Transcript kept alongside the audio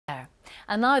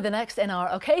And now the next in our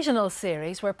occasional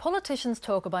series where politicians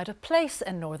talk about a place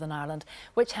in Northern Ireland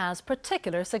which has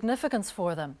particular significance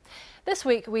for them. This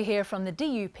week we hear from the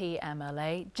DUP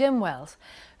MLA Jim Wells,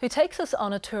 who takes us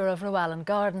on a tour of Rowallane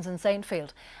Gardens in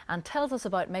Saintfield and tells us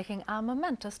about making a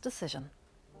momentous decision.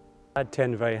 I had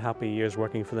 10 very happy years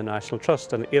working for the National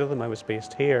Trust, and 8 of them I was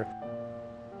based here.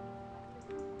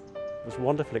 It was a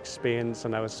wonderful experience,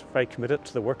 and I was very committed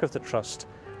to the work of the Trust,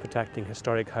 protecting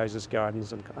historic houses,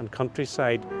 gardens and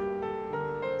countryside.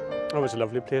 It was a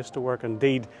lovely place to work.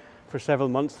 Indeed, for several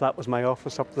months that was my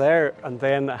office up there, and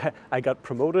then I got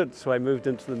promoted, so I moved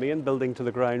into the main building to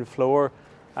the ground floor.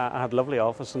 I had a lovely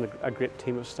office and a great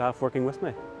team of staff working with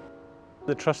me.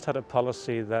 The Trust had a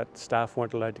policy that staff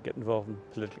weren't allowed to get involved in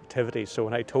political activity, so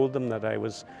when I told them that I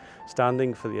was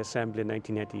standing for the Assembly in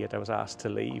 1998, I was asked to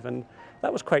leave, and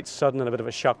that was quite sudden and a bit of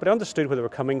a shock, but I understood where they were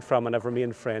coming from, and I've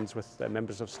remained friends with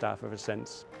members of staff ever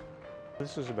since.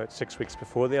 This was about 6 weeks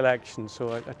before the election,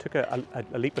 so I took a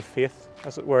leap of faith,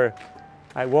 as it were.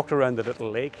 I walked around the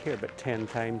little lake here about 10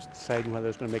 times, deciding whether I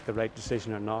was going to make the right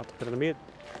decision or not, but I made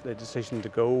the decision to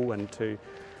go and to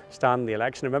stand the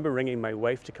election. I remember ringing my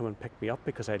wife to come and pick me up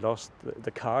because I lost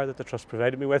the car that the Trust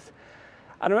provided me with.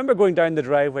 And I remember going down the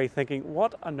driveway thinking,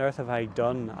 what on earth have I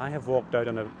done? I have walked out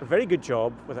on a very good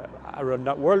job with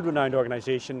a world-renowned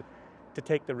organisation to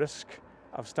take the risk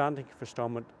of standing for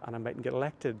Stormont, and I mightn't get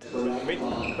elected.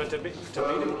 But to beat him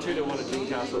 2-1 at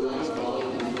Newcastle.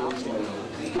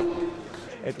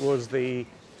 It was the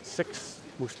 6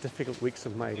 most difficult weeks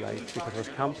of my life because I was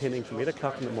campaigning from 8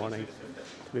 o'clock in the morning to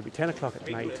maybe 10 o'clock at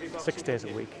night, 6 days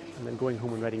a week, and then going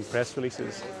home and writing press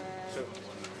releases.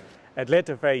 It led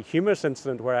to a very humorous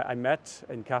incident where I met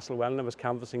in Castlewellan. I was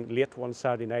canvassing late one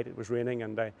Saturday night, it was raining,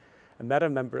 and I met a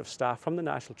member of staff from the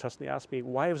National Trust, and he asked me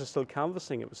why I was still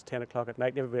canvassing. It was 10 o'clock at night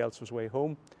and everybody else was way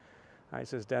home. I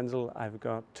says, Denzel, I've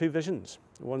got 2 visions.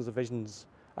 One's a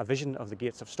vision of the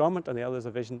gates of Stormont, and the other is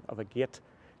a vision of a gate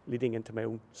leading into my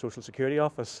own social security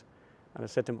office. And I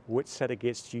said to him, which set of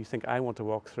gates do you think I want to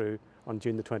walk through on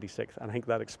June the 26th? And I think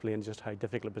that explains just how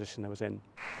difficult a position I was in.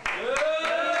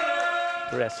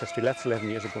 The rest is history. That's 11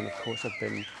 years ago, and of course I've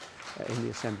been in the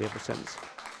Assembly ever since.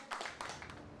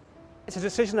 It's a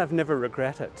decision I've never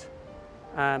regretted.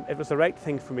 It was the right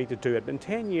thing for me to do. I'd been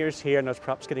 10 years here and I was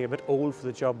perhaps getting a bit old for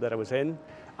the job that I was in.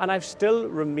 And I've still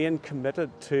remained committed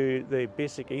to the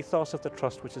basic ethos of the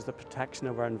Trust, which is the protection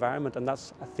of our environment. And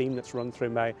that's a theme that's run through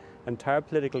my entire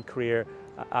political career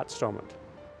at Stormont.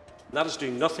 That is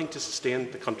doing nothing to sustain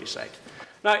the countryside.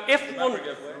 Now, if one...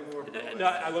 No,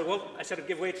 I said I'd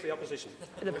give way to the opposition.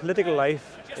 The political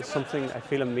life is something I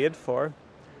feel I'm made for.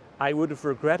 I would have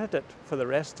regretted it for the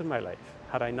rest of my life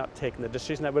had I not taken the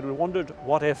decision. I would have wondered,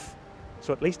 what if?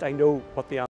 So at least I know what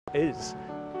the answer is.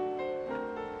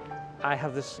 I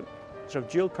have this sort of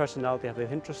dual personality. I have the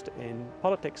interest in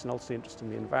politics and also the interest in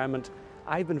the environment.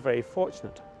 I've been very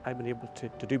fortunate. I've been able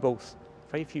to do both.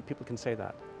 Very few people can say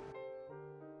that.